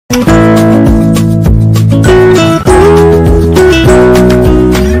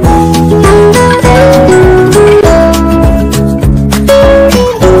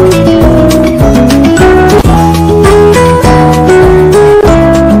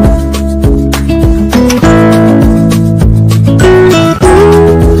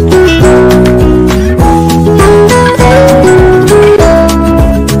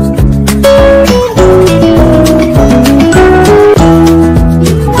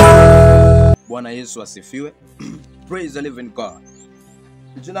Bwana Yesu asifiwe. Praise the living God.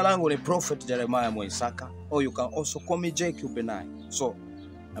 Jina langu ni Prophet Jeremiah Mwaisaka, or you can also call me JQ Benai. So,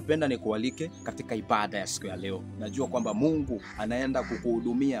 napenda nikualike katika ibada ya siku ya leo. Najua kwamba Mungu anaenda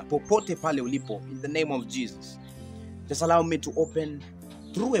kukuhudumia popote pale ulipo, in the name of Jesus. Just allow me to open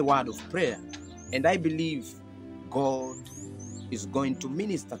through a word of prayer, and I believe God is going to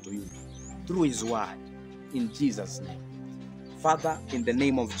minister to you through his word in Jesus' name. Father, in the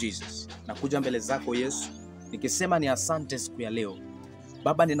name of Jesus, nakuja mbele zako Yesu nikisema ni asante siku ya leo.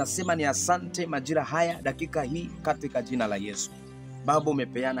 Baba, ninasema ni asante majira haya, dakika hii, katika jina la Yesu. Baba,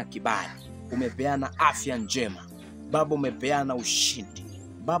 umepeana kibali, umepeana afya njema. Baba, umepeana ushindi.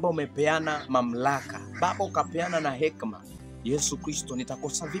 Baba, umepeana mamlaka. Baba, ukapeana na hekima. Yesu Kristo,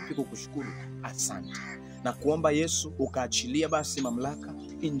 nitakosa vipi kukushukuru? Asante. Na kuomba Yesu ukaachilia basi mamlaka,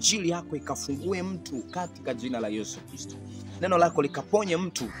 injili yako ikafungue mtu katika jina la Yesu Kristo. Neno lako likaponye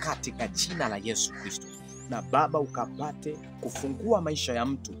mtu katika jina la Yesu Kristo. Na Baba, ukapate kufungua maisha ya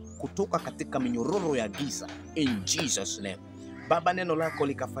mtu kutoka katika minyororo ya giza in Jesus name. Baba, neno lako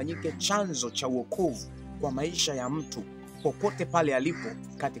likafanyike chanzo cha wokovu kwa maisha ya mtu popote pale alipo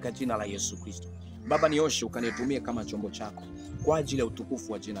katika jina la Yesu Kristo. Baba, nioshe ukanitumie kama chombo chako kwa ajili ya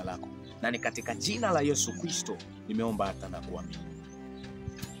utukufu wa jina lako. Na ni katika jina la Yesu Kristo nimeomba hata na kuamini.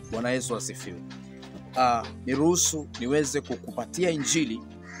 Bwana Yesu asifiwe. Niruhusu niweze kukupatia injili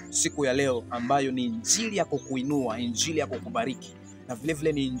siku ya leo, ambayo ni injili ya kukuinua, injili ya kukubariki, na vile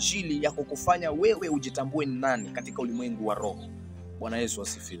vile ni injili ya kukufanya wewe ujitambue ni nani katika ulimwengu wa roho. Bwana Yesu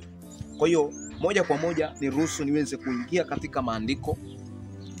asifiwe. Kwa hiyo moja kwa moja niruhusu niweze kuingia katika maandiko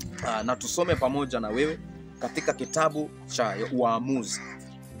na tusome pamoja na wewe katika kitabu cha Waamuzi.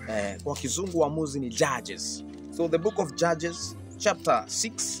 Kwa kizungu Waamuzi ni Judges. So the book of Judges chapter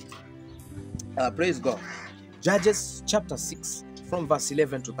 6. Praise God. Judges chapter 6 from verse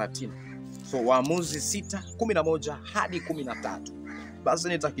 11 to 13. So Waamuzi 6:11 hadi 13. Basi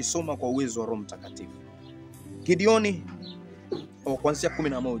nitakisoma kwa uwezo wa Roho Mtakatifu. Gideoni kuanzia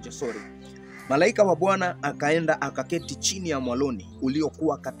 11, Malaika wa Bwana akaenda akaketi chini ya mwaloni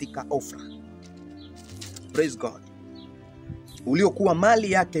uliokuwa katika Ofra. Praise God. Uliokuwa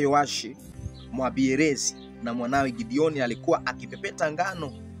mali yake Yoashi Mwabierezi, na mwanawe Gideoni alikuwa akipepeta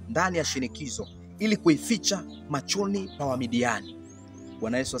ngano ndani ya shinikizo ili kuificha machoni pa Wamidiani.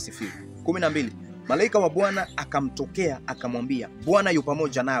 Bwana Yesu asifiwe. 12. Malaika wa Bwana akamtokea akamwambia, Bwana yu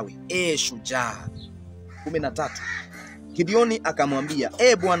pamoja nawe, shujaa. 13. Gideoni akamwambia,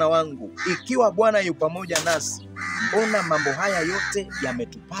 Bwana wangu, ikiwa Bwana yu pamoja nasi, mbona mambo haya yote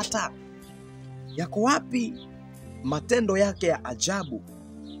yametupata? Yako wapi matendo yake ya ajabu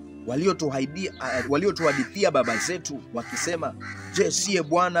waliotuhadithia baba zetu wakisema, je, siye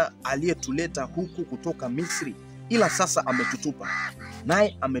Bwana aliyetuleta huku kutoka Misri? Ila sasa ametutupa,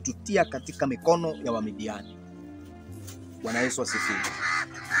 naye ametutia katika mikono ya Wamidiani. Bwana Yesu asifiwe.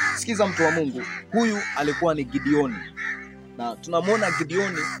 Sikiza mtu wa Mungu, huyu alikuwa ni Gideoni. Na tunamwona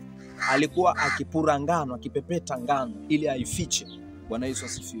Gideoni alikuwa akipura ngano, akipepeta ngano ili aifiche. Bwana Yesu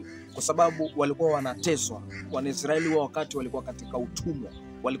asifiwe. Kwa sababu walikuwa wanateswa. Waisraeli wa wakati walikuwa katika utumwa.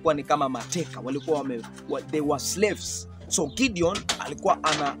 Walikuwa ni kama mateka, walikuwa they were slaves. So Gideon alikuwa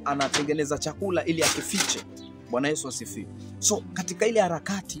anatengeneza chakula ili akifiche. Bwana Yesu asifiwe. So katika ile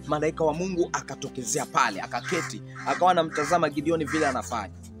harakati, malaika wa Mungu akatokezea pale, akaketi, akawa anamtazama Gideoni vile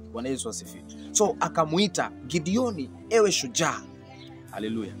anafanya. Bwana Yesu asifiwe. So akamuita Gideoni, ewe shujaa.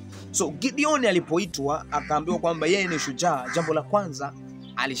 Haleluya. So Gideoni alipoitwa akaambiwa kwamba yeye ni shujaa, jambo la kwanza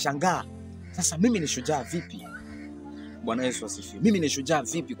alishangaa. Sasa mimi ni shujaa vipi? Bwana Yesu asifiwe. Mimi ni shujaa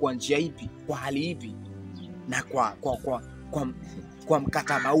vipi? Kwa njia ipi? Kwa hali ipi? Na kwa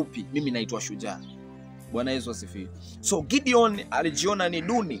mkataba upi mimi naitwa shujaa? Bwana Yesu asifiwe. So Gideon alijiona ni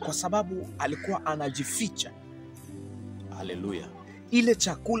duni kwa sababu alikuwa anajificha. Haleluya. Ile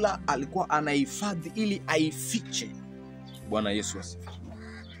chakula alikuwa anahifadhi ili aifiche. Bwana Yesu asifiwe.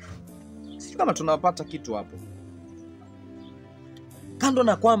 Si kama tunapata kitu hapo. Kando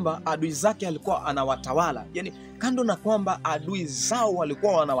na kwamba adui zake alikuwa anawatawala, yani kando na kwamba adui zao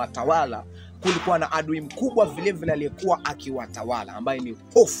walikuwa wanawatawala, kulikuwa na adui mkubwa vile vile aliyekuwa akiwatawala, ambaye ni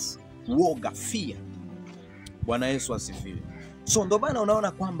hofu, woga, fear. Bwana Yesu asifiwe. So ndio maana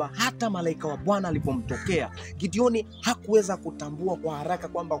unaona kwamba hata malaika wa Bwana alipomtokea, Gideoni hakuweza kutambua kwa haraka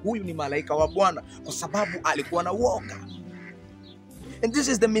kwamba huyu ni malaika wa Bwana, kwa sababu alikuwa na woga. And this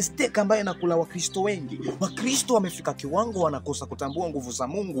is the mistake ambayo inakula Wakristo wengi. Wakristo wamefika kiwango wanakosa kutambua nguvu za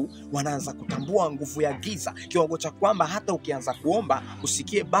Mungu, wanaanza kutambua nguvu ya giza, kiwango cha kwamba hata ukianza kuomba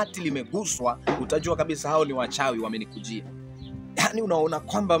usikie bati limeguswa, utajua kabisa hao ni wachawi wamenikujia. Yani unaona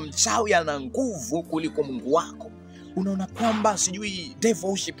kwamba mchawi ana nguvu kuliko Mungu wako. Unaona kwamba sijui devil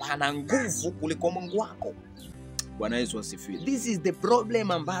worship ana nguvu kuliko Mungu wako. Bwana Yesu asifiwe. This is the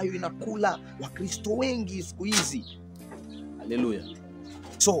problem ambayo inakula Wakristo wengi siku hizi. Hallelujah.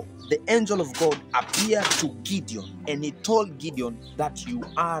 So the angel of God appeared to Gideon and he told Gideon that you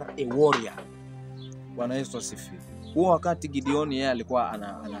are a warrior. Bwana Yesu asifiwe. Huo wakati Gideon yeye alikuwa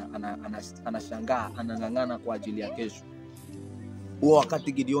anashangaa, anang'ang'ana kwa ajili ya kesho. Huo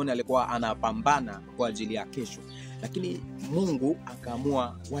wakati Gideon alikuwa anapambana kwa ajili ya kesho. Lakini Mungu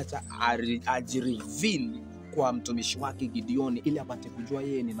akaamua wacha ajireveal kwa mtumishi wake Gideon ili apate kujua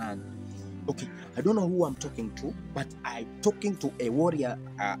yeye ni nani. Okay, I don't know who I'm talking to, but I'm talking to a warrior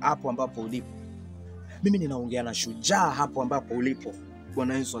hapo ambapo ulipo. Mimi ninaongea na shujaa hapo ambapo ulipo.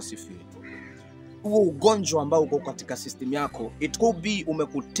 Bwana Yesu asifiwe. Huo ugonjwa ambao uko katika system yako, it could be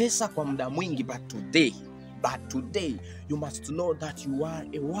umekutesa kwa muda mwingi, but today you must know that you are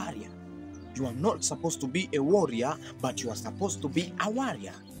a warrior. You are not supposed to be a warrior, but you are supposed to be a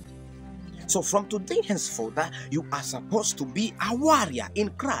warrior. So from today henceforth, you are supposed to be a warrior in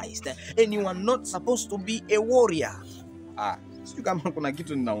Christ, and you are not supposed to be a warrior. Sio kama kuna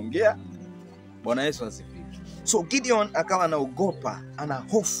kitu ninaongea. Bwana Yesu asifiwe. So Gideon akawa anaogopa, ana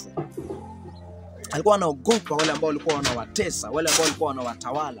hofu. Alikuwa anaogopa wale ambao walikuwa wanawatesa, wale ambao walikuwa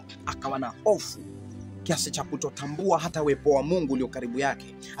wanawatawala, akawa na hofu kiasi cha kutotambua hata uwepo wa Mungu ulio karibu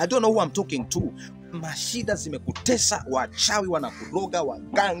yake. I don't know who I'm talking to. Mashida zimekutesa, wachawi wanakuroga,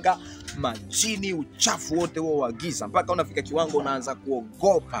 waganga, majini, uchafu wote wao wagiza, mpaka unafika kiwango unaanza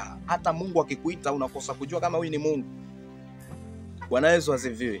kuogopa. Hata Mungu akikuita unakosa kujua kama huyu ni Mungu. Bwana Yesu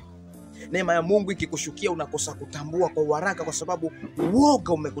asifiwe. Neema ya Mungu ikikushukia unakosa kutambua kwa haraka kwa sababu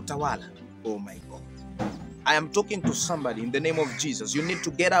uoga umekutawala. Oh my God. I am talking to somebody in the name of Jesus. You need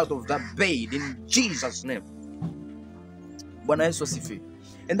to get out of that bed in Jesus' name. Bwana Yesu asifiwe.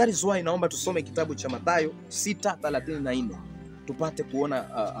 And that is why naomba tusome kitabu cha Mathayo 6:34 tupate kuona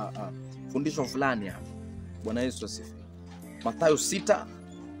fundisho fulani hapa. Bwana Yesu asifiwe. Mathayo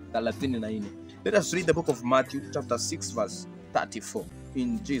 6:34. Let us read the book of Matthew chapter 6 verse 34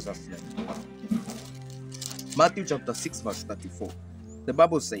 in Jesus' name. Matthew chapter 6 verse 34. The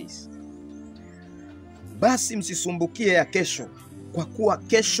Bible says, basi msisumbukie ya kesho, kwa kuwa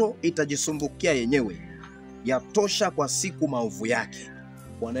kesho itajisumbukia yenyewe. Yatosha kwa siku maovu yake.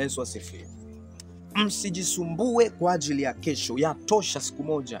 Bwana Yesu asifiwe. Msijisumbue kwa ajili ya kesho, yatosha siku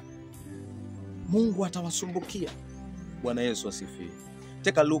moja. Mungu atawasumbukia. Bwana Yesu asifiwe.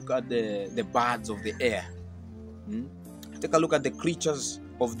 Take a look at the birds of the air. Take a look at the creatures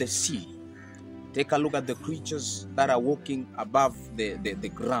of the sea. Take a look at the creatures that are walking above the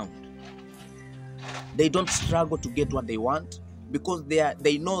ground. They don't struggle to get what they want because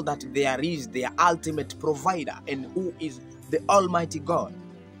they know that there is their ultimate provider, and who is the Almighty God.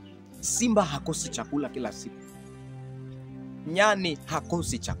 Simba hakosi chakula kila siku. Nyani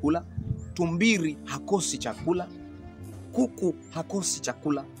hakosi chakula. Tumbiri hakosi chakula. Kuku hakosi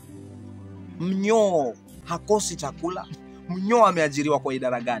chakula. Mnyoo hakosi chakula. Mnyoo ameajiriwa kwa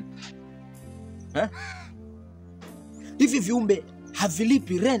idara gani? Hivi viumbe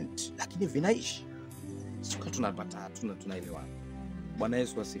havilipi rent lakini vinaishi. Sio tunapata, tunaelewana. Bwana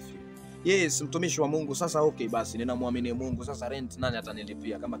Yesu asifiwe. Yes, mtumishi wa Mungu. Sasa okay, basi ninamwamini Mungu. Sasa rent nani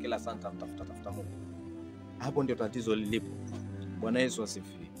atanilipia kama kila santa mtafuta Mungu? Hapo ndio tatizo lilipo. Bwana Yesu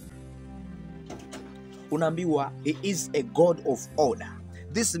asifiwe. Unaambiwa he is a God of order.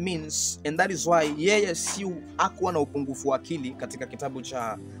 This means, and that is why yeye si hakuwa na upungufu wa akili katika kitabu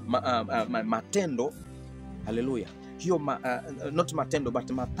cha Matendo. Hallelujah. Hiyo not Matendo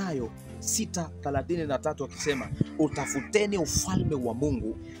but Mathayo 6:33 akisema, utafuteni ufalme wa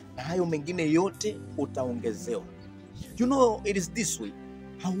Mungu na hayo mengine yote utaongezewa. You know, it is this way.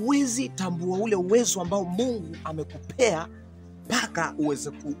 Hauwezi tambua ule uwezo ambao Mungu amekupea mpaka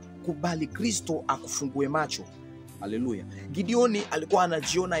uweze kukubali Kristo akufungue macho. Haleluya. Gideoni alikuwa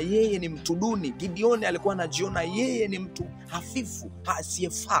anajiona yeye ni mtu duni. Gideoni alikuwa anajiona yeye ni mtu hafifu,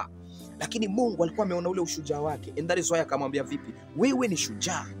 asiyefaa. Lakini Mungu alikuwa ameona ule ushujaa wake. And that is why akamwambia vipi? Wewe ni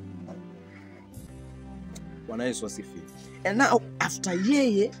shujaa. Bwana Yesu asifiwe. And now after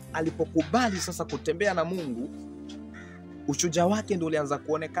yeye alipokubali sasa kutembea na Mungu, ushujaa wake ndio ulianza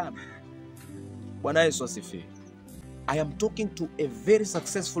kuonekana. Bwana Yesu asifiwe. I am talking to a very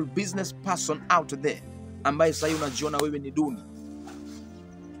successful business person out there ambaye sasa unajiona wewe ni duni.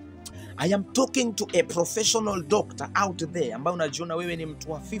 I am talking to a professional doctor out there ambaye unajiona wewe ni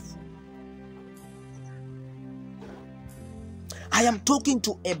mtu hafifu. I am talking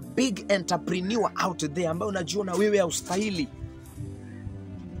to a big entrepreneur out there ambaye unajiona wewe haustahili.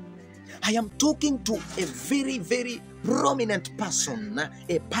 I am talking to a very prominent person,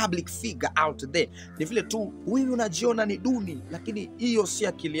 a public figure out there. Ni vile tu wewe unajiona ni duni, lakini hiyo si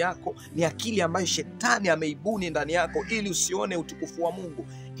akili yako, ni akili ambayo shetani ameibuni ndani yako ili usione utukufu wa Mungu,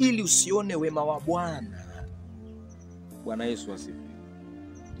 ili usione wema wa Bwana. Bwana Yesu asifiwe.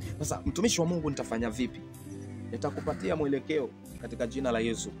 Sasa mtumishi wa Mungu, nitafanya vipi? Nitakupatia mwelekeo katika jina la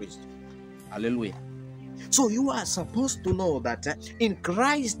Yesu Kristo. Hallelujah. So you are supposed to know that in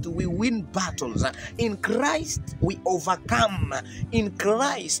Christ we win battles. In Christ we overcome. In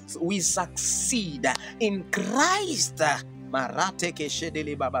Christ we succeed. In Christ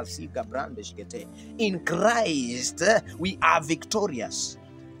in Christ we are victorious.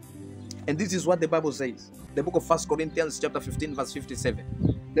 And this is what the Bible says. The book of 1 Corinthians chapter 15 verse 57.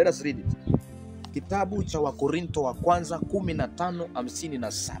 Let us read it. Kitabu cha Wakorinto wa kwanza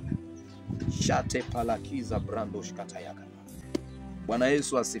 15:57. Shate palakiza brando shkatayaka. Bwana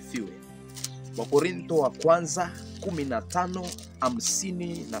Yesu asifiwe. Wakorinto wa kwanza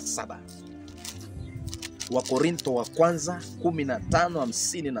 15:57. Wakorinto wa kwanza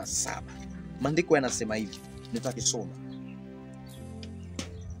 15:57. Maandiko yanasema hivi, nitakisoma.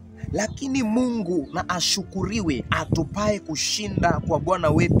 Lakini Mungu na ashukuriwe atupae kushinda kwa Bwana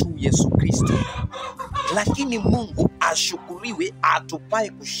wetu Yesu Kristo. Lakini Mungu ashukuriwe atupae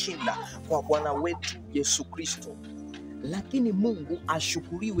kushinda kwa Bwana wetu Yesu Kristo. Lakini Mungu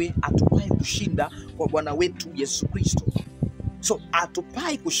ashukuriwe atupae kushinda kwa Bwana wetu Yesu Kristo. So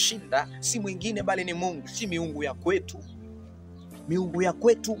atupae kushinda si mwingine bali ni Mungu, si miungu ya kwetu. Miungu ya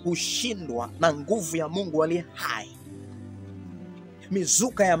kwetu hushindwa na nguvu ya Mungu aliye hai.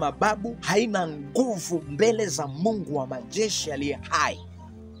 Mizuka ya mababu haina nguvu mbele za Mungu wa majeshi aliye hai.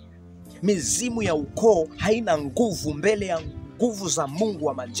 Mizimu ya ukoo haina nguvu mbele ya nguvu za Mungu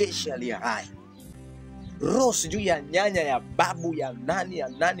wa majeshi aliye hai. Roho sijui ya nyanya ya babu ya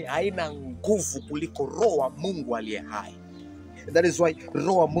nani haina nguvu kuliko roho wa Mungu aliye hai. That is why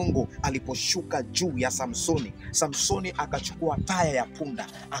roho wa Mungu aliposhuka juu ya Samsoni, Samsoni akachukua taya ya punda,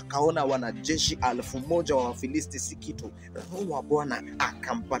 akaona wanajeshi 1000 wa Wafilisti si kitu. Roho wa Bwana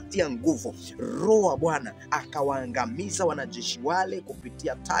akampatia nguvu. Roho wa Bwana akawaangamiza wanajeshi wale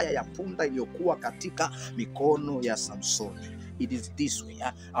kupitia taya ya punda iliyokuwa katika mikono ya Samsoni. It is this way.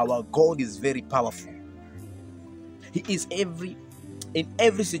 Our God is very powerful. He is in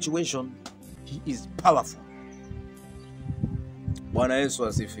every situation, he is powerful. Bwana Yesu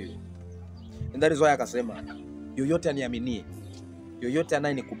asifiwe. And that is why akasema, yoyote aniaminie, yoyote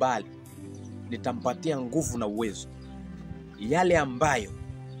anayenikubali, nitampatia nguvu na uwezo. Yale ambayo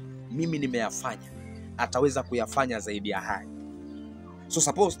mimi nimeyafanya, ataweza kuyafanya zaidi ya haya. So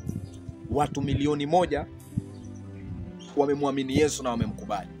suppose watu 1,000,000 wamemwamini Yesu na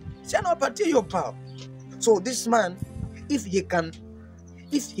wamemkubali. Si anawapatia hiyo power. So this man, if he can,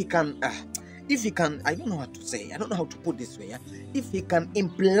 I don't know what to say. I don't know how to put this way. If he can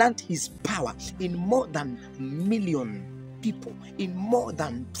implant his power in more than million people, in more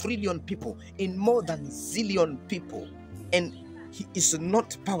than trillion people, in more than zillion people, and he is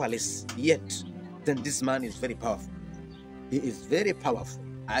not powerless yet, then this man is very powerful. He is very powerful,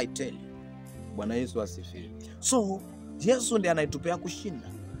 I tell you. Bwana Yesu asifiwe. So, Yesu ndiye anayetupea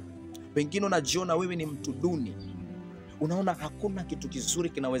kushinda. Pengine unajiona wewe ni mtu duni. Unaona hakuna kitu kizuri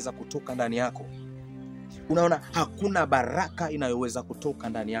kinaweza kutoka ndani yako. Unaona hakuna baraka inayoweza kutoka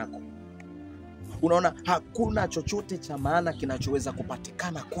ndani yako. Unaona hakuna chochote cha maana kinachoweza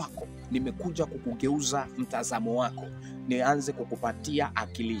kupatikana kwako. Nimekuja kukugeuza mtazamo wako. Nianze kukupatia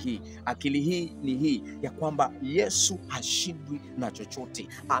akili hii. Akili hii ni hii ya kwamba Yesu hashindwi na chochote.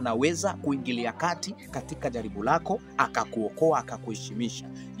 Anaweza kuingilia kati katika jaribu lako, akakuokoa, akakuheshimisha.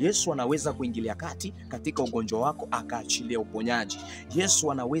 Yesu anaweza kuingilia kati katika ugonjwa wako, akaachilia uponyaji.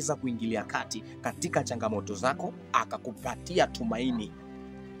 Yesu anaweza kuingilia kati katika changamoto zako, akakupatia tumaini.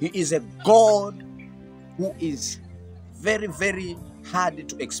 He is a God who is very, very hard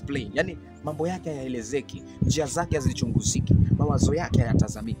to explain. Yani mambo yake hayaelezeki, njia zake hazichunguziki, mawazo yake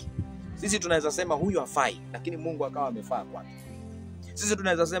hayatazamiki. Sisi tunaweza sema huyu hafai, lakini Mungu akawa amefaa kwake. Sisi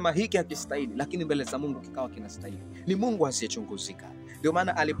tunaweza sema hiki hakistahili, lakini mbele za Mungu kikawa kinastahili. Ni Mungu asiyechunguzika. Ndio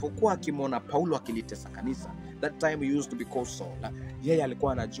maana alipokuwa akimwona Paulo akilitesa kanisa, that time he used to be called Saul. Yeye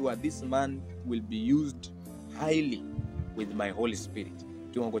alikuwa anajua this man will be used highly with my Holy Spirit.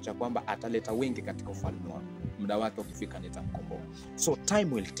 Kiwango cha kwamba ataleta wengi katika ufalme wangu. Muda wake ukifika nitamkomboa. So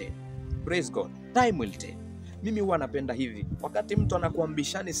time will tell. Praise God. Time will tell. Mimi huwa napenda hivi. Wakati mtu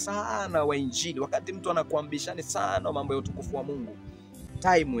anakuambishani sana wa injili, wakati mtu anakuambishani sana mambo ya utukufu wa Mungu,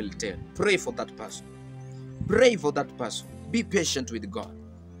 time will tell. Pray for that person. Pray for that person. Be patient with God.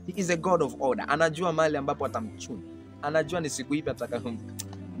 He is a God of order. Anajua mahali ambapo atamchuni. Anajua ni siku ipi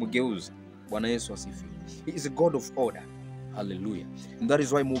atakayomgeuza. Bwana Yesu asifiwe. He is a God of order. Hallelujah. And that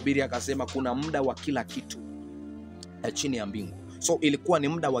is why mhubiri akasema kuna muda wa kila kitu chini ya mbingu. So ilikuwa ni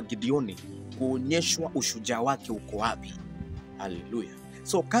muda wa Gideoni kuonyeshwa ushujaa wake uko wapi. Hallelujah.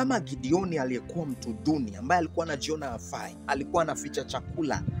 So kama Gideoni aliyekuwa mtu duni ambaye alikuwa anajiona hafai, alikuwa anaficha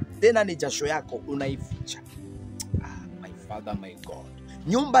chakula, tena ni jasho yako unaificha. My Father, my God.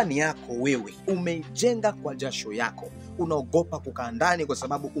 Nyumba ni yako wewe, umeijenga kwa jasho yako. Unaogopa kukaa ndani kwa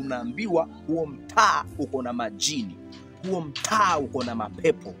sababu unaambiwa huo mtaa uko na majini. Huo mtaa uko na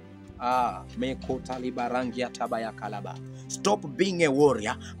mapepo. Meko talibarangi ya tabaya kalaba. Stop being a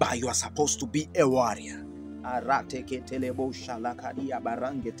warrior, but you are supposed to be a warrior.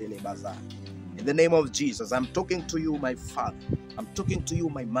 In the name of Jesus, I'm talking to you, my father. I'm talking to you,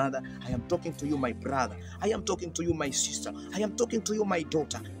 my mother. I am talking to you, my brother. I am talking to you, my sister. I am talking to you, my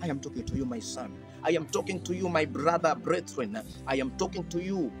daughter. I am talking to you, my son. I am talking to you, my brother, brethren. I am talking to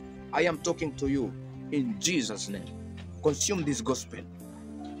you. I am talking to you. In Jesus' name. Consume this gospel.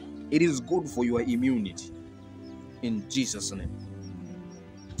 It is good for your immunity. In Jesus' name.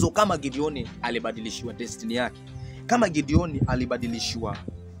 So kama Gideoni alibadilishiwa destiny yake, kama Gideoni alibadilishiwa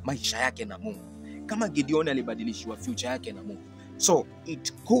maisha yake na Mungu, kama Gideoni alibadilishiwa future yake na Mungu, so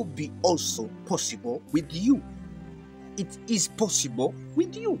it could be also possible with you. It is possible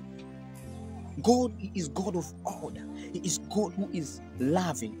with you. God is God of order. He is God who is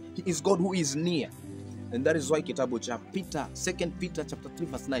loving. He is God who is near. And that is why kitabu cha Peter, 2 Peter chapter 3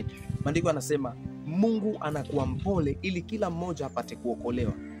 verse 9, maandiko yanasema Mungu anakuwa mpole ili kila mmoja apate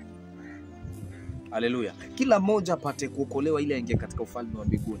kuokolewa. Haleluya. Kila mmoja apate kuokolewa ili aingie katika ufalme wa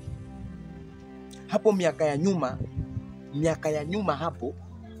mbinguni. Hapo miaka ya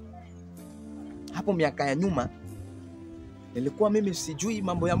nyuma nilikuwa mimi sijui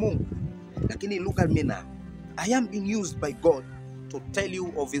mambo ya Mungu, lakini look at me now. I am being used by God to tell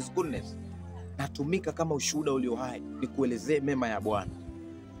you of his goodness. Natumika kama ushuhuda ulio hai nikuelezee mema ya Bwana.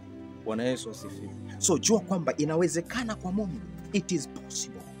 Bwana Yesu asifiwe. So jua kwamba inawezekana kwa Mungu. It is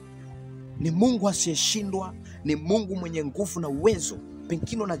possible. Ni Mungu asiyeshindwa, ni Mungu mwenye nguvu na uwezo.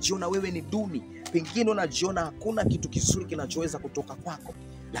 Pengine unajiona wewe ni duni, pengine unajiona hakuna kitu kizuri kinachoweza kutoka kwako,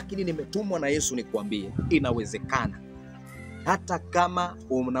 lakini nimetumwa na Yesu nikuambie inawezekana. Hata kama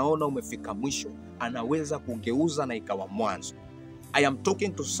unaona umefika mwisho, anaweza kugeuza na ikawa mwanzo. I am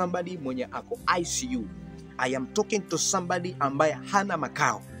talking to somebody mwenye ako ICU. I am talking to somebody ambaye hana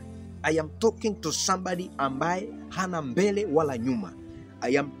makao. I am talking to somebody ambaye hana mbele wala nyuma.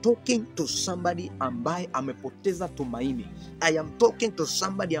 I am talking to somebody ambaye amepoteza tumaini. I am talking to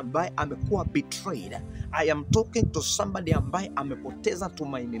somebody ambaye amekuwa betrayed. I am talking to somebody ambaye amepoteza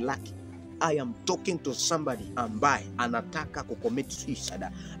tumaini lake. I am talking to somebody ambaye anataka kucommit suicide.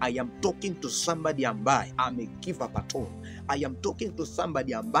 I am talking to somebody ambaye amegive up at all. I am talking to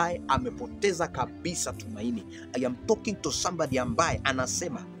somebody ambaye amepoteza kabisa tumaini. I am talking to somebody ambaye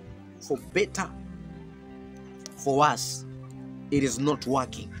anasema for better, for us, it is not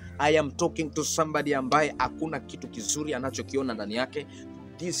working. I am talking to somebody ambaye hakuna kitu kizuri anachokiona ndani yake.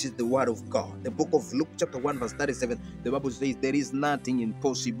 This is the word of God. The book of Luke chapter 1 verse 37, the Bible says there is nothing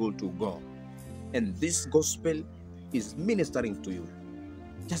impossible to God. And this gospel is ministering to you.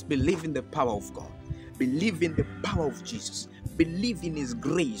 Just believe in the power of God. Believe in the power of Jesus. Believe in his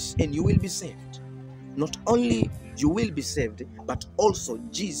grace and you will be saved. Not only you will be saved, but also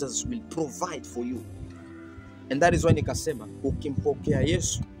Jesus will provide for you. And that is why nikasema ukimpokea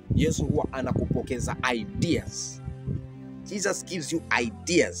Yesu, Yesu huwa anakupokeza ideas. Jesus gives you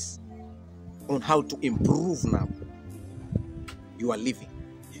ideas on how to improve now. You are living.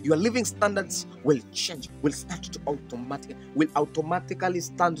 Your living standards will change, will automatically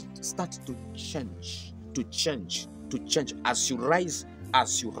start to change as you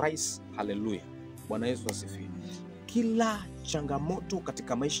rise. Hallelujah. Bwana Yesu asifiwe. Kila changamoto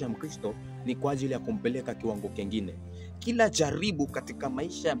katika maisha ya Mkristo ni kwa ajili ya kumpeleka kiwango kingine. Kila jaribu katika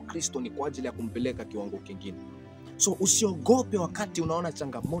maisha ya Mkristo ni kwa ajili ya kumpeleka kiwango kingine. So usiogope wakati unaona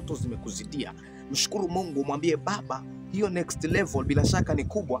changamoto zimekuzidia. Mshukuru Mungu, mwambie Baba, hiyo next level bila shaka ni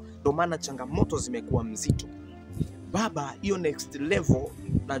kubwa, ndio maana changamoto zimekuwa mzito. Baba, hiyo next level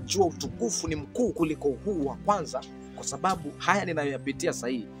najua utukufu ni mkuu kuliko huu wa kwanza, kwa sababu haya ninayoyapitia sasa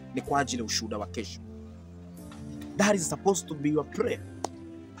hivi ni kwa ajili ya ushuhuda wa kesho. That is supposed to be your prayer.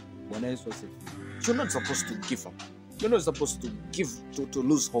 Bwana Yesu asifiwe. You're not supposed to give up. You're not supposed to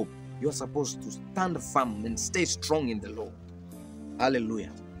lose hope. You're supposed to stand firm and stay strong in the Lord.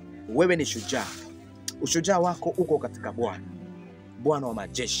 Hallelujah. Wewe ni shujaa. Ushujaa wako uko katika Bwana. Bwana wa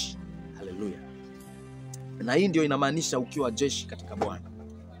majeshi. Hallelujah. Na hii ndio inamaanisha ukiwa jeshi katika Bwana.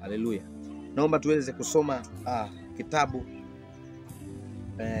 Hallelujah. Naomba tuweze kusoma kitabu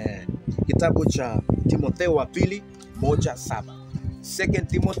Kitabu cha Timotheo wa pili 1:7.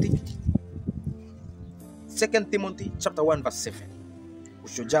 2 Timothy chapter 1 verse 7.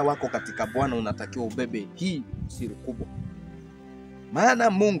 Ushujaa wako katika Bwana unatakiwa ubebe hii siri kubwa. Maana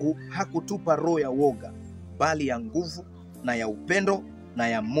Mungu hakutupa roho ya woga, bali ya nguvu na ya upendo na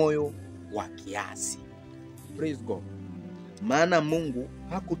ya moyo wa kiasi. Praise God. Maana Mungu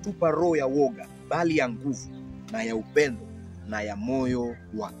hakutupa roho ya woga, bali ya nguvu na ya upendo na ya moyo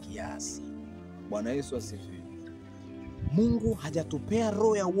wa kiasi. Bwana Yesu asifiwe. Mungu hajatupea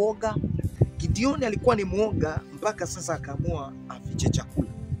roho ya woga. Gideoni alikuwa ni mwoga mpaka sasa akaamua afiche chakula.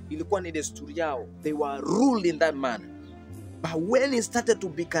 Ilikuwa ni desturi yao. They were ruled in that manner. But when he started to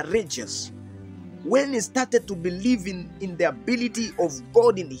be courageous, when he started to believe in the ability of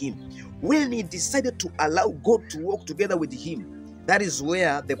God in him, when he decided to allow God to walk together with him, that is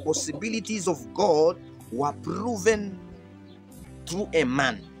where the possibilities of God were proven through a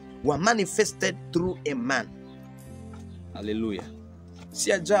man, were manifested through a man. Hallelujah.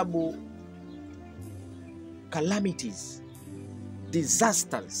 Si ajabu calamities,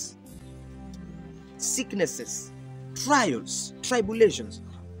 disasters, sicknesses, trials, tribulations,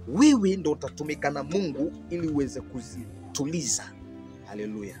 wewe ndo utatumika na Mungu ili uweze kuzituliza.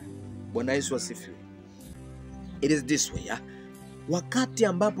 Hallelujah. Bwana Yesu asifiwe. It is this way, yeah? Wakati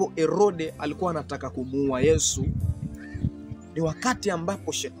ambapo Herode alikuwa anataka kumuua Yesu, ni wakati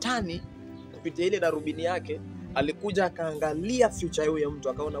ambapo shetani kupitia ile darubini yake alikuja akaangalia future ya mtu,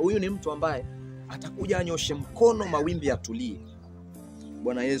 akaona huyu ni mtu ambaye atakuja anyoshe mkono mawimbi yatulie.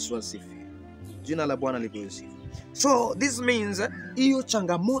 Bwana Yesu asifiwe. Jina la Bwana lipewe sifa. So this means hiyo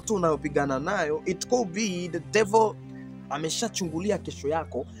changamoto unayopigana nayo, it could be the devil ameshachungulia kesho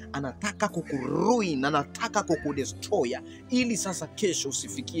yako, anataka kukuruin, anataka kukudestroy ili sasa kesho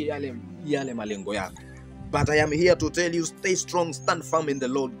usifikie yale malengo yako. But I am here to tell you, stay strong, stand firm in the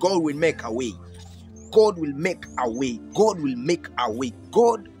Lord. God will make a way. God will make a way. God will make a way.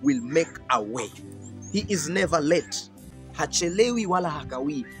 God will make a way. He is never late. Hachelewi wala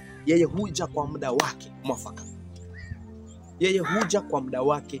hakawi. Yeye huja kwa muda wake mwafaka. Yeye huja kwa muda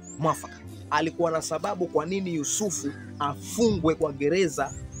wake mwafaka. Alikuwa na sababu kwa nini Yusufu afungwe kwa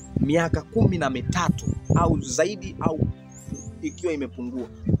gereza miaka 13 au zaidi, au ikiwa imepungua,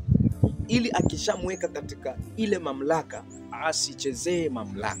 ili akishamweka katika ile mamlaka asichezee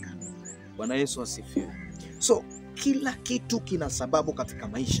mamlaka. Bwana Yesu asifiwe. So kila kitu kina sababu katika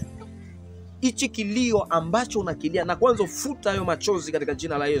maisha. Hichi kilio ambacho unakilia, na kwanza futa hayo machozi katika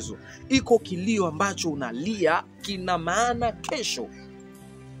jina la Yesu. Iko kilio ambacho unalia kina maana kesho.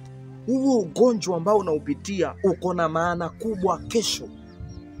 Huo ugonjwa ambao unaupitia uko na maana kubwa kesho.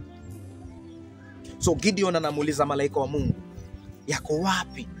 So Gideon anamuuliza malaika wa Mungu, yako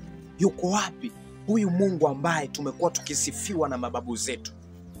wapi? Yuko wapi huyu Mungu ambaye tumekuwa tukisifiwa na mababu zetu?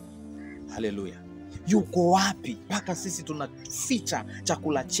 Haleluya. Yuko wapi? Mpaka sisi tunaficha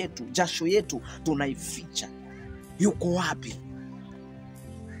chakula chetu, jasho yetu tunaificha. Yuko wapi?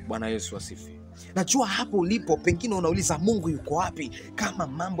 Bwana Yesu asifiwe. Najua hapo ulipo pengine unauliza Mungu yuko wapi kama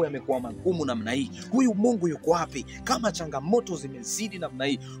mambo yamekuwa magumu namna hii? Huyu Mungu yuko wapi kama changamoto zimezidi namna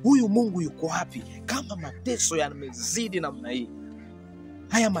hii? Huyu Mungu yuko wapi kama mateso yamezidi namna hii?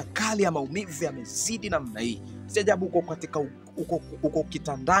 Haya makali ya maumivu yamezidi namna hii. Si ajabu uko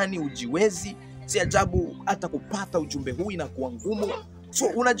kitandani ujiwezi. Si ajabu hata kupata ujumbe huu inakuwa ngumu. So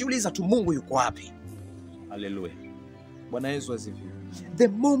unajiuliza tu Mungu yuko wapi? Hallelujah. Bwana Yesu asifiwe. The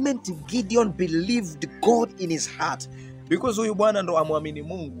moment Gideon believed God in his heart, because huyu bwana ndo amwamini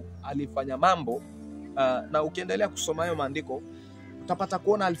Mungu, alifanya mambo na ukiendelea kusoma hayo maandiko utapata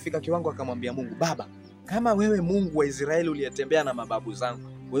kuona alifika kiwango akamwambia Mungu, Baba, kama wewe Mungu wa Israeli uliyetembea na mababu zangu,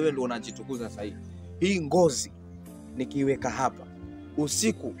 wewe ndo unajitukuza sasa. Hii ngozi nikiweka hapa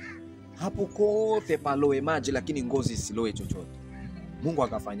usiku, hapo kote paloe maji lakini ngozi isiloe chochote. Mungu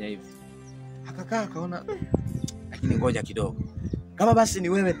akafanya hivi. Akakaa akaona lakini ngoja kidogo. Kama basi ni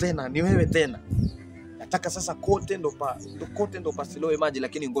wewe tena. Nataka sasa kote ndo pasiloe maji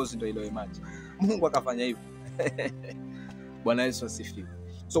lakini ngozi ndo iloe maji. Mungu akafanya hivyo. Bwana Yesu asifiwe.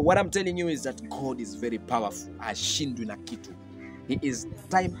 So what I'm telling you is that God is very powerful. Ashindwi na kitu. His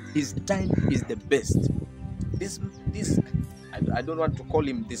time is the best. I don't want to call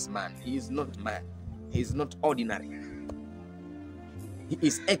him this man. He is not man. He is not ordinary. He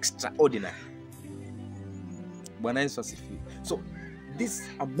is extraordinary. Bwana Yesu asifiwe. So this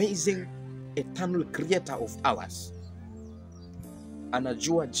amazing eternal creator of ours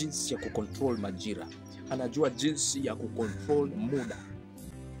anajua jinsi ya kucontrol majira. Anajua jinsi ya kucontrol muda.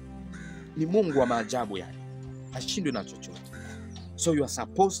 Ni Mungu wa maajabu yani. Hashindwi na chochote. So you are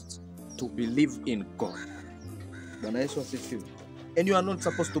supposed to believe in God. Bwana Yesu asifiwe. And you are not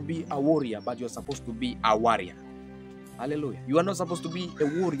supposed to be a warrior, but you are supposed to be a warrior. Hallelujah. You are not supposed to be a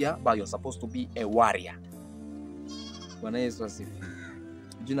warrior, but you are supposed to be a warrior. Bwana Yesu asifiwe.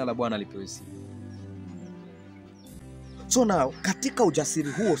 Jina la Bwana lipewe sifa. So now, katika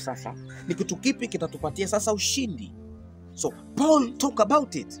ujasiri huo sasa, ni kitu kipi kitatupatia sasa ushindi? So Paul talk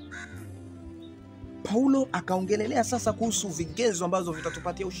about it. Paulo akaongelelea sasa kuhusu vigezo ambazo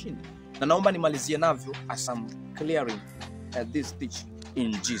vitatupatia ushindi. Na naomba nimalizie navyo as I'm clearing this teaching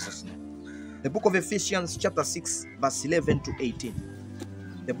in Jesus' name. The book of Ephesians chapter 6 verse 11 to 18.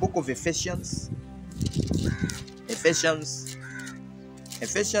 The book of Ephesians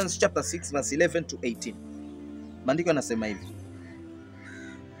chapter 6 verse 11 to 18. Maandiko yanasema hivi: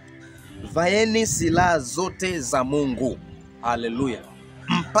 vaeni silaha zote za Mungu, haleluya,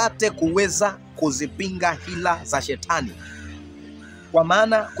 mpate kuweza kuzipinga hila za shetani. Kwa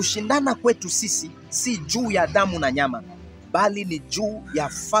maana kushindana kwetu sisi si juu ya damu na nyama, bali ni juu ya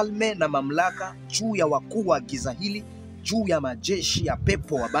falme na mamlaka, juu ya wakuu wa giza hili, juu ya majeshi ya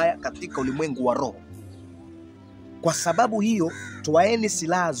pepo wabaya katika ulimwengu wa roho. Kwa sababu hiyo, twaeni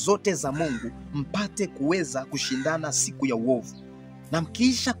silaha zote za Mungu mpate kuweza kushindana siku ya uovu. Na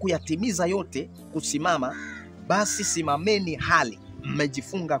mkiisha kuyatimiza yote kusimama, basi simameni hali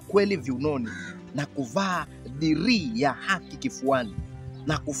mmejifunga kweli viunoni, na kuvaa dirii ya haki kifuani,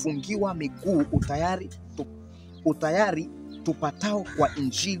 na kufungiwa miguu utayari tupatao kwa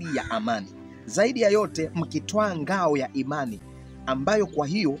injili ya amani. Zaidi ya yote mkitwaa ngao ya imani, ambayo kwa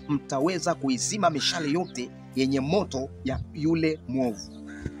hiyo mtaweza kuizima mishale yote yenye moto ya yule mwovu.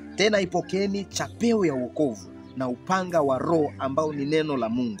 Tena ipokeeni chapeo ya wokovu na upanga wa Roho ambao ni neno la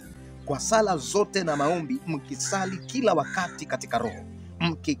Mungu, kwa sala zote na maombi mkisali kila wakati katika Roho,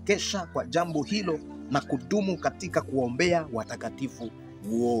 mkikesha kwa jambo hilo na kudumu katika kuombea watakatifu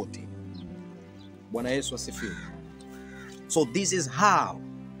wote. Bwana Yesu asifiwe. So this is how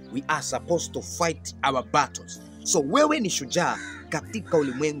we are supposed to fight our battles. So wewe ni shujaa katika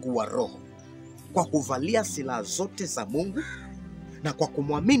ulimwengu wa roho kwa kuvalia silaha zote za Mungu, na kwa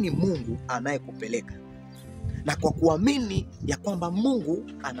kumwamini Mungu anayekupeleka, na kwa kuamini ya kwamba Mungu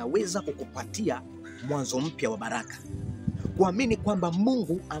anaweza kukupatia mwanzo mpya wa baraka. Kuamini kwamba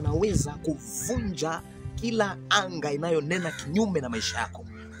Mungu anaweza kuvunja kila anga inayonena kinyume na maisha yako.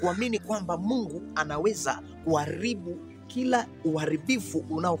 Kuamini kwamba Mungu anaweza kuharibu kila uharibifu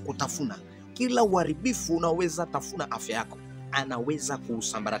unaokutafuna. Kila uharibifu unaoweza tafuna afya yako, anaweza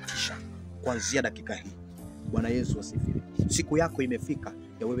kuusambaratisha kuanzia dakika hii. Bwana Yesu asifiwe. Siku yako imefika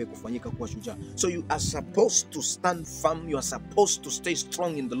ya wewe kufanyika kuwa shujaa. So you are supposed to stand firm. You are supposed to stay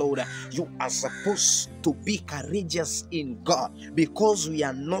strong in the Lord. You are supposed to be courageous in God, because we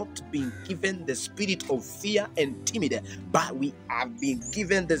are not being given the spirit of fear and timid, but we are being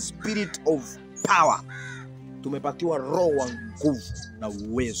given the spirit of power. Tumepatiwa roho wa nguvu na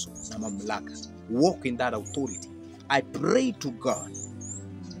uwezo na mamlaka. Walk in that authority. I pray to God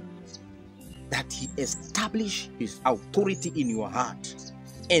that He establish His authority in your heart,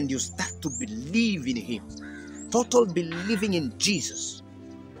 and you start to believe in Him. Total believing in Jesus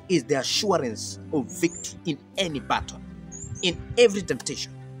is the assurance of victory in any battle, in every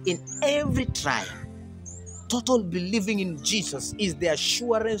temptation, in every trial. Total believing in Jesus is the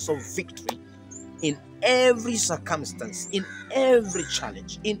assurance of victory in every circumstance, in every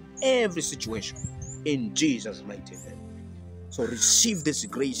challenge, in every situation, in Jesus' mighty name. So receive this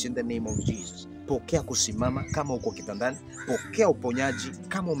grace in the name of Jesus. Pokea kusimama kama uko kitandani. Pokea uponyaji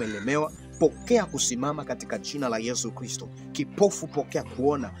kama umelemewa. Pokea kusimama katika jina la Yesu Kristo. Kipofu pokea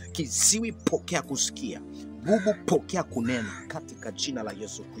kuona. Kiziwi pokea kusikia. Bubu pokea kunena katika jina la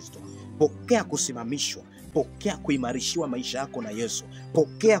Yesu Kristo. Pokea kusimamishwa. Pokea kuimarishiwa maisha yako na Yesu.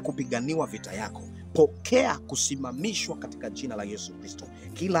 Pokea kupiganiwa vita yako. Pokea kusimamishwa katika jina la Yesu Kristo.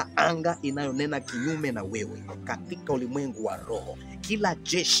 Kila anga inayonena kinyume na wewe katika ulimwengu wa roho, kila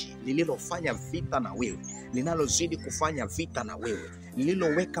jeshi lililofanya vita na wewe, linalozidi kufanya vita na wewe,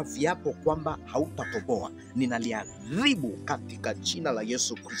 lililoweka viapo kwamba hautatoboa, ninaliharibu katika jina la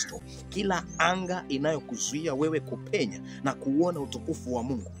Yesu Kristo. Kila anga inayokuzuia wewe kupenya na kuona utukufu wa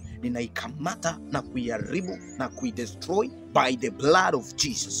Mungu, ninaikamata na kuiharibu na kuidestroy by the blood of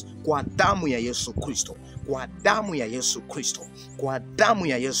Jesus, kwa damu ya Yesu Kristo, kwa damu ya Yesu Kristo, kwa damu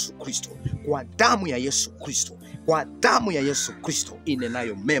ya Yesu Kristo, kwa damu ya Yesu Kristo, kwa damu ya Yesu Kristo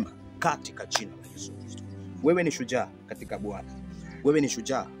inenayo mema katika jina la Yesu Kristo. Wewe ni shujaa katika Bwana. Wewe ni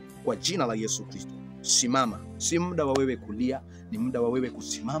shujaa kwa jina la Yesu Kristo. Simama. Si muda wa wewe kulia, ni muda wa wewe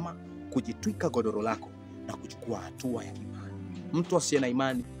kusimama, kujitwika godoro lako na kuchukua hatua ya imani. Mtu asiye na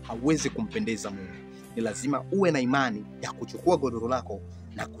imani hawezi kumpendeza Mungu. Ni lazima uwe na imani ya kuchukua godoro lako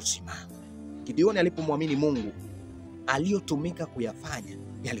na kusimama. Gideoni alipomwamini Mungu, aliyotumika kuyafanya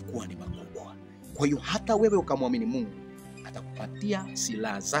yalikuwa ni makubwa. Kwa hiyo hata wewe ukamwamini Mungu, atakupatia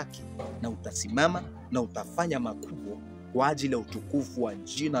silaha zake na utasimama na utafanya makubwa kwa ajili ya utukufu wa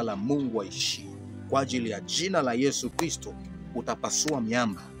jina la Mungu aishie. Kwa ajili ya jina la Yesu Kristo utapasua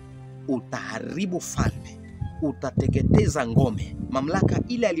miamba, utaharibu falme, utateketeza ngome. Mamlaka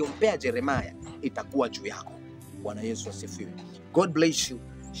ile aliyompea Yeremia itakuwa juu yako. Bwana Yesu asifiwe. God bless you.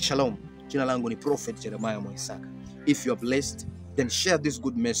 Shalom. Jina langu ni Prophet Jeremiah Moisaka. If you are blessed, then share this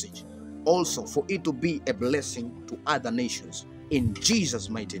good message also for it to be a blessing to other nations in Jesus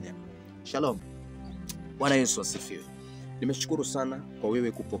mighty name. Shalom. Bwana Yesu asifiwe. Nimeshukuru sana kwa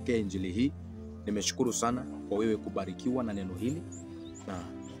wewe kupokea injili hii. Nimeshukuru sana kwa wewe kubarikiwa na neno hili, na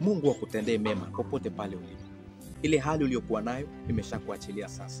Mungu akutendee mema popote pale ulipo. Ile hali uliyokuwa nayo imeshakuachilia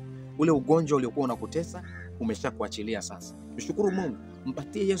sasa. Ule ugonjwa uliokuwa unakutesa umeshakuachilia sasa. Mshukuru Mungu,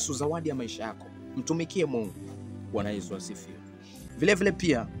 mpatie Yesu zawadi ya maisha yako. Mtumikie Mungu. Bwana Yesu asifiwe. Vile vile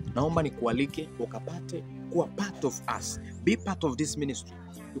pia naomba nikualike ukapate kuwa part of us. Be part of this ministry.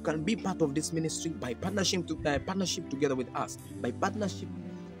 You can be part of this ministry by partnership together with us. By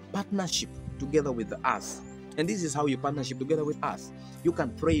partnership together with us. And this is how you partnership together with us. You can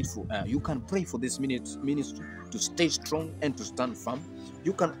pray for this ministry to stay strong and to stand firm.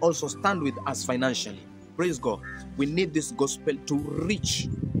 You can also stand with us financially. Praise God. We need this gospel to reach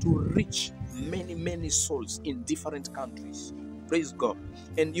many souls in different countries. Praise God.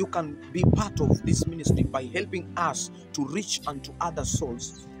 And you can be part of this ministry by helping us to reach unto other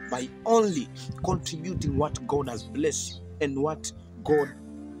souls by only contributing what God has blessed you and what God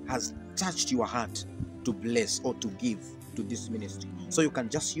has touched your heart to bless or to give to this ministry. So you can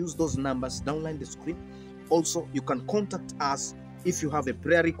just use those numbers downline the screen. Also, you can contact us if you have a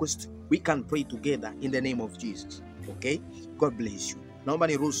prayer request. We can pray together in the name of Jesus. Okay? God bless you. Naomba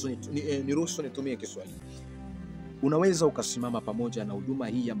niruhusu nitumie Kiswahili. Unaweza ukasimama pamoja na huduma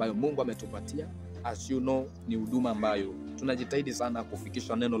hii ambayo Mungu ametupatia. As you know, ni huduma ambayo tunajitahidi sana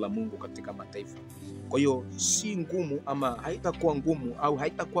kufikisha neno la Mungu katika mataifa. Kwa hiyo si ngumu ama haitakuwa ngumu au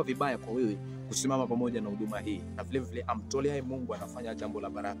haitakuwa vibaya kwa wewe kusimama pamoja na huduma hii. Na vile vile amtolea Mungu anafanya jambo la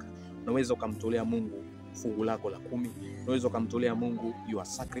baraka. Unaweza ukamtolea Mungu fungu lako la 10. Unaweza ukamtolea Mungu your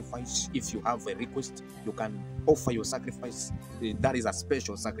sacrifice. If you have a request, you can offer your sacrifice. That is a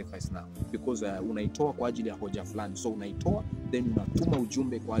special sacrifice now because unaitoa kwa ajili ya hoja fulani. So unaitoa then unatuma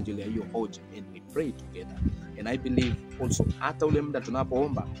ujumbe kwa ajili ya hiyo hoja and we pray together. And I believe also hata ule muda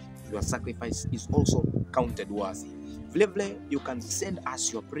tunapoomba, your sacrifice is also counted worthy. Vile vile, you can send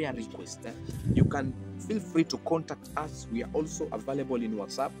us your prayer request. You can feel free to contact us. We are also available in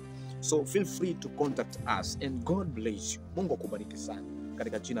WhatsApp. So feel free to contact us and God bless you. Mungu akubariki sana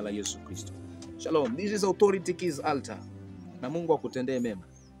katika jina la Yesu Kristo. Shalom. This is Authority Keys Altar. Na Mungu akutendee mema.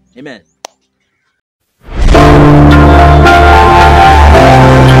 Amen.